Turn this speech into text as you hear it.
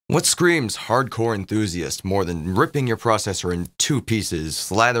What screams hardcore enthusiast more than ripping your processor in two pieces,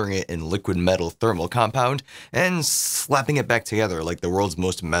 slathering it in liquid metal thermal compound, and slapping it back together like the world's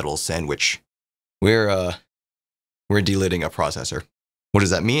most metal sandwich? We're delidding a processor. What does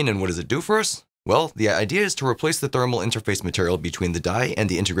that mean and what does it do for us? Well, the idea is to replace the thermal interface material between the die and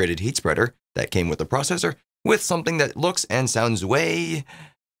the integrated heat spreader that came with the processor with something that looks and sounds way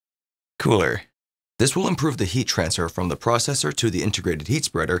cooler. This will improve the heat transfer from the processor to the integrated heat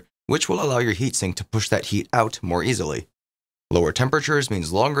spreader, which will allow your heatsink to push that heat out more easily. Lower temperatures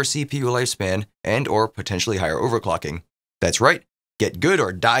means longer CPU lifespan and/or potentially higher overclocking. That's right, get good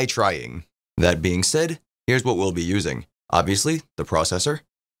or die trying. That being said, here's what we'll be using. Obviously, the processor,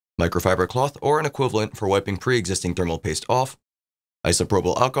 microfiber cloth or an equivalent for wiping pre-existing thermal paste off,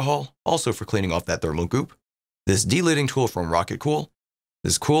 isopropyl alcohol, also for cleaning off that thermal goop, this delidding tool from Rockit,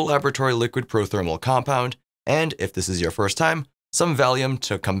 this cool laboratory liquid prothermal compound, and if this is your first time, some Valium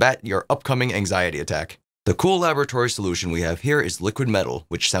to combat your upcoming anxiety attack. The cool laboratory solution we have here is liquid metal,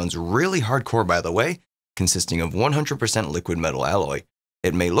 which sounds really hardcore by the way, consisting of 100% liquid metal alloy.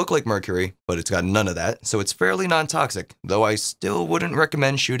 It may look like mercury, but it's got none of that, so it's fairly non-toxic, though I still wouldn't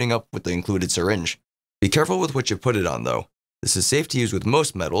recommend shooting up with the included syringe. Be careful with what you put it on though. This is safe to use with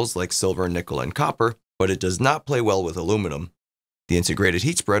most metals like silver, nickel, and copper, but it does not play well with aluminum. The integrated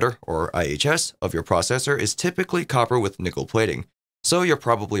heat spreader, or IHS, of your processor is typically copper with nickel plating, so you're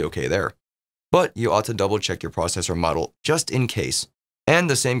probably okay there. But you ought to double check your processor model just in case. And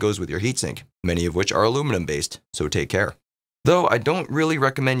the same goes with your heatsink, many of which are aluminum based, so take care. Though I don't really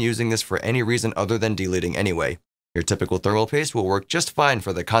recommend using this for any reason other than delidding anyway. Your typical thermal paste will work just fine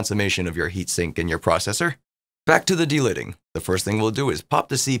for the consummation of your heatsink and your processor. Back to the delidding. The first thing we'll do is pop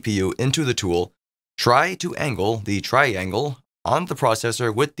the CPU into the tool, try to angle the triangle on the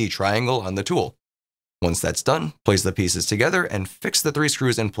processor with the triangle on the tool. Once that's done, place the pieces together and fix the 3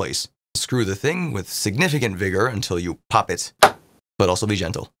 screws in place. Screw the thing with significant vigor until you pop it, but also be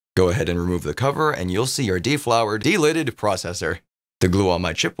gentle. Go ahead and remove the cover and you'll see your deflowered, delidded processor. The glue on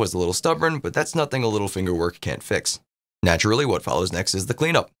my chip was a little stubborn, but that's nothing a little finger work can't fix. Naturally, what follows next is the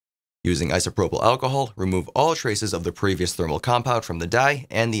cleanup. Using isopropyl alcohol, remove all traces of the previous thermal compound from the die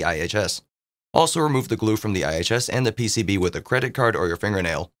and the IHS. Also remove the glue from the IHS and the PCB with a credit card or your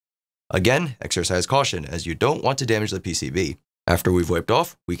fingernail. Again, exercise caution as you don't want to damage the PCB. After we've wiped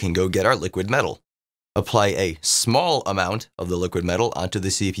off, we can go get our liquid metal. Apply a small amount of the liquid metal onto the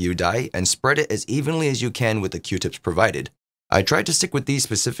CPU die and spread it as evenly as you can with the Q-tips provided. I tried to stick with these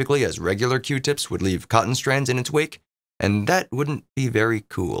specifically as regular Q-tips would leave cotton strands in its wake, and that wouldn't be very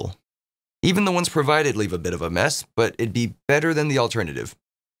cool. Even the ones provided leave a bit of a mess, but it'd be better than the alternative.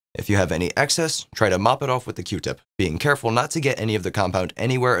 If you have any excess, try to mop it off with the Q-tip, being careful not to get any of the compound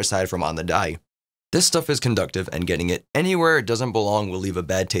anywhere aside from on the die. This stuff is conductive, and getting it anywhere it doesn't belong will leave a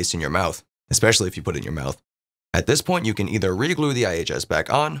bad taste in your mouth, especially if you put it in your mouth. At this point, you can either re-glue the IHS back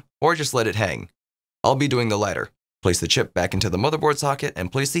on, or just let it hang. I'll be doing the latter. Place the chip back into the motherboard socket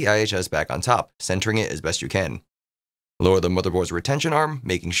and place the IHS back on top, centering it as best you can. Lower the motherboard's retention arm,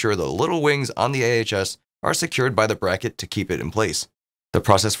 making sure the little wings on the IHS are secured by the bracket to keep it in place. The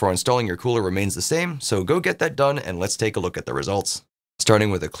process for installing your cooler remains the same, so go get that done and let's take a look at the results.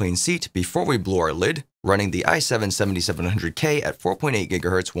 Starting with a clean seat before we blew our lid, running the i7-7700K at 4.8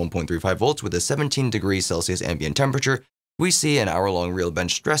 GHz 1.35 volts with a 17 degrees Celsius ambient temperature, we see an hour-long real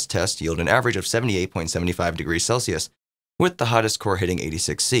bench stress test yield an average of 78.75 degrees Celsius, with the hottest core hitting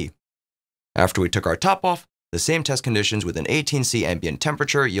 86°C. After we took our top off, the same test conditions with an 18°C ambient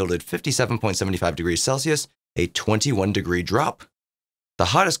temperature yielded 57.75 degrees Celsius, a 21-degree drop. The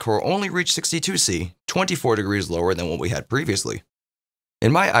hottest core only reached 62°C, 24 degrees lower than what we had previously.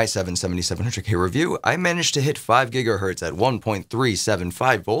 In my i7-7700K review, I managed to hit 5 GHz at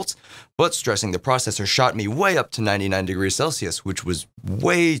 1.375 volts, but stressing the processor shot me way up to 99 degrees Celsius, which was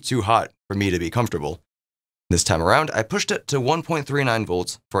way too hot for me to be comfortable. This time around, I pushed it to 1.39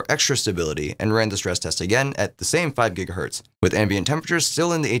 volts for extra stability and ran the stress test again at the same 5 GHz. With ambient temperatures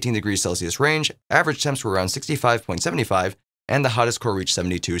still in the 18 degrees Celsius range, average temps were around 65.75, and the hottest core reached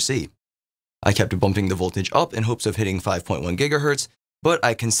 72°C. I kept bumping the voltage up in hopes of hitting 5.1 GHz, but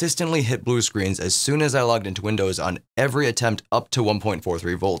I consistently hit blue screens as soon as I logged into Windows on every attempt up to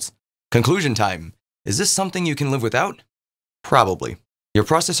 1.43 volts. Conclusion time. Is this something you can live without? Probably. Your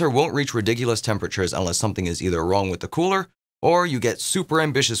processor won't reach ridiculous temperatures unless something is either wrong with the cooler, or you get super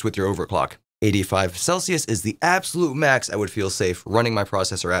ambitious with your overclock. 85 Celsius is the absolute max I would feel safe running my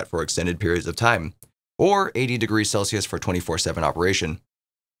processor at for extended periods of time, or 80 degrees Celsius for 24/7 operation.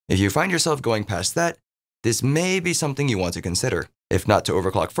 If you find yourself going past that, this may be something you want to consider, if not to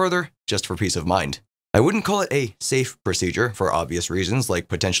overclock further, just for peace of mind. I wouldn't call it a safe procedure for obvious reasons like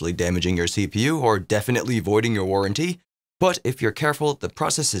potentially damaging your CPU or definitely voiding your warranty, but if you're careful, the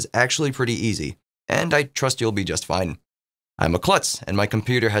process is actually pretty easy, and I trust you'll be just fine. I'm a klutz, and my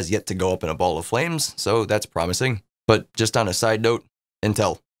computer has yet to go up in a ball of flames, so that's promising. But just on a side note,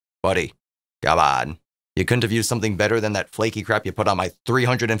 Intel, buddy, come on. You couldn't have used something better than that flaky crap you put on my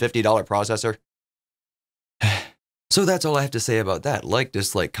 $350 processor? So that's all I have to say about that. Like,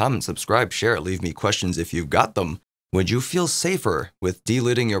 dislike, comment, subscribe, share, leave me questions if you've got them. Would you feel safer with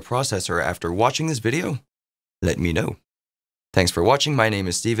delidding your processor after watching this video? Let me know. Thanks for watching. My name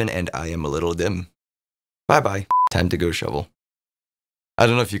is Steven, and I am ALittleDIMM. Bye-bye. Time to go shovel. I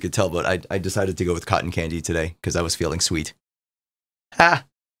don't know if you could tell, but I decided to go with cotton candy today because I was feeling sweet. Ha!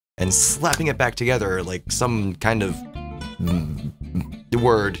 And slapping it back together like some kind of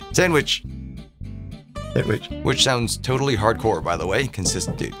word. Sandwich. Sandwich. Which sounds totally hardcore, by the way.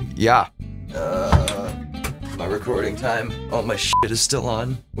 Yeah. My recording time. Oh, my shit is still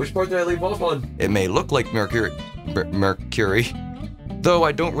on. Which part did I leave off on? It may look like Mercury. Though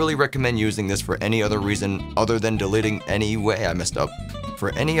I don't really recommend using this for any other reason other than delidding anyway. I messed up.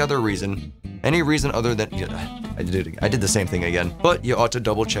 For any other reason. Any reason other than... I did the same thing again. But you ought to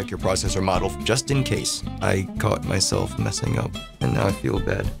double check your processor model just in case. I caught myself messing up, and now I feel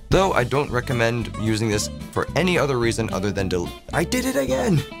bad. Though I don't recommend using this for any other reason other than I did it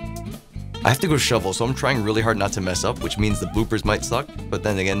again! I have to go shovel, so I'm trying really hard not to mess up, which means the bloopers might suck, but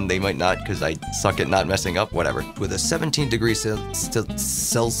then again, they might not because I suck at not messing up, whatever. With a 17 degrees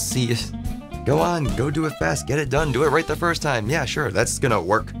Celsius... Go on, go do it fast, get it done, do it right the first time. Yeah, sure, that's gonna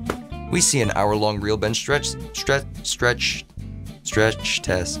work. We see an hour-long real bench stretch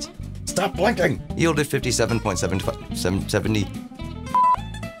test. Stop blinking! Yielded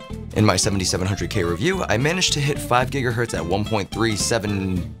 57.70. In my 7700K review, I managed to hit 5 GHz at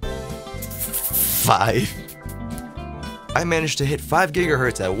 1.375. I managed to hit 5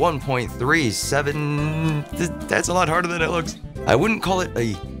 GHz at 1.37. That's a lot harder than it looks. I wouldn't call it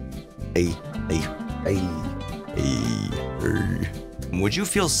Would you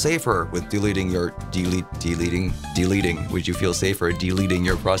feel safer with deleting your Would you feel safer deleting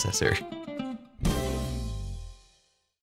your processor?